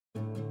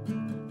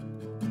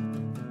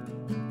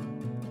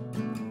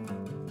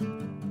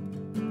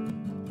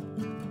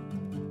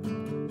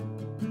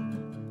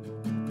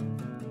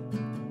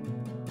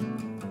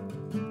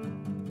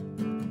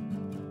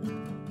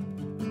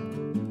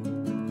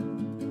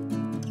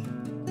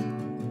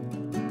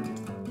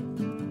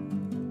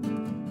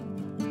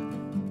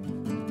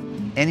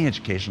Any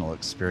educational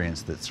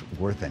experience that's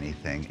worth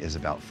anything is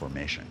about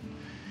formation.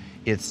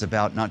 It's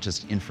about not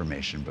just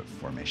information, but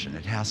formation.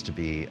 It has to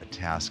be a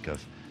task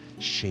of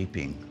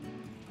shaping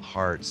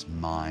hearts,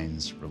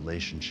 minds,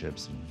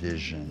 relationships,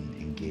 vision,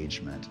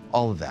 engagement.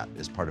 All of that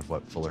is part of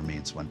what Fuller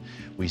means when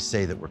we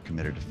say that we're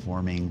committed to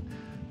forming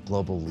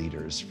global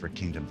leaders for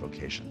kingdom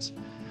vocations.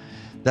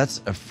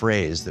 That's a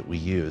phrase that we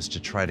use to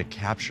try to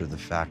capture the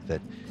fact that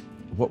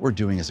what we're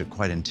doing is a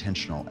quite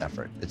intentional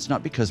effort. It's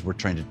not because we're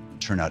trying to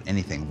turn out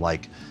anything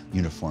like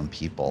uniform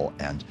people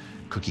and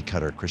cookie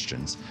cutter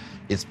Christians.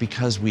 It's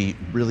because we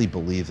really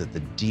believe that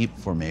the deep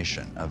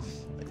formation of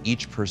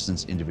each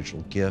person's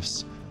individual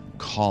gifts,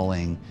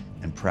 calling,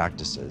 and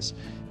practices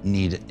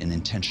need an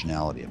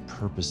intentionality, a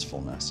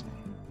purposefulness.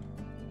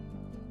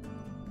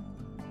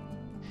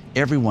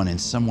 Everyone in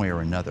some way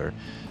or another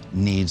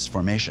needs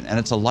formation, and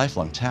it's a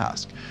lifelong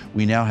task.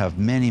 We now have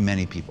many,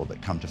 many people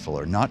that come to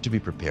Fuller not to be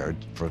prepared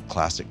for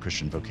classic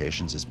Christian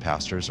vocations as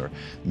pastors or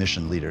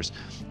mission leaders,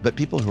 but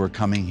people who are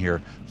coming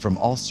here from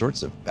all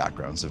sorts of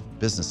backgrounds of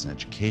business and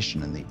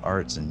education and the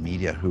arts and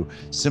media who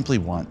simply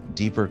want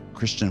deeper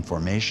Christian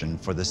formation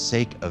for the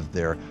sake of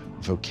their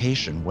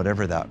vocation,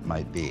 whatever that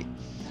might be.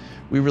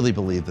 We really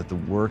believe that the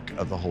work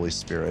of the Holy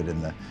Spirit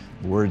and the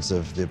words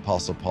of the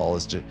Apostle Paul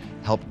is to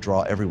help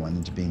draw everyone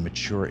into being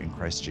mature in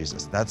Christ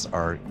Jesus. That's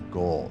our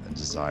goal and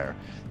desire.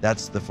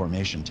 That's the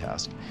formation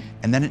task.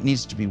 And then it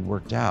needs to be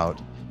worked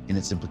out in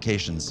its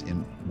implications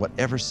in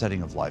whatever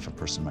setting of life a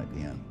person might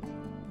be in.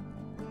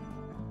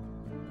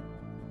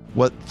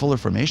 What Fuller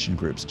Formation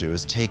Groups do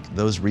is take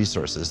those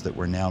resources that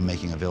we're now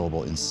making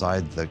available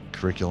inside the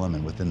curriculum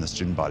and within the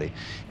student body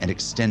and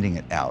extending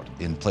it out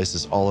in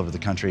places all over the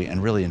country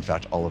and really, in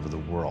fact, all over the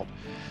world.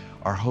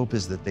 Our hope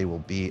is that they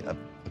will be a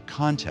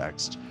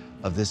context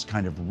of this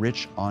kind of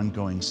rich,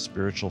 ongoing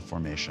spiritual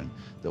formation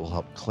that will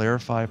help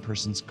clarify a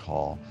person's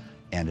call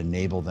and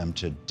enable them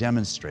to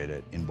demonstrate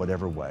it in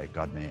whatever way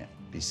God may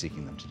be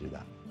seeking them to do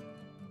that.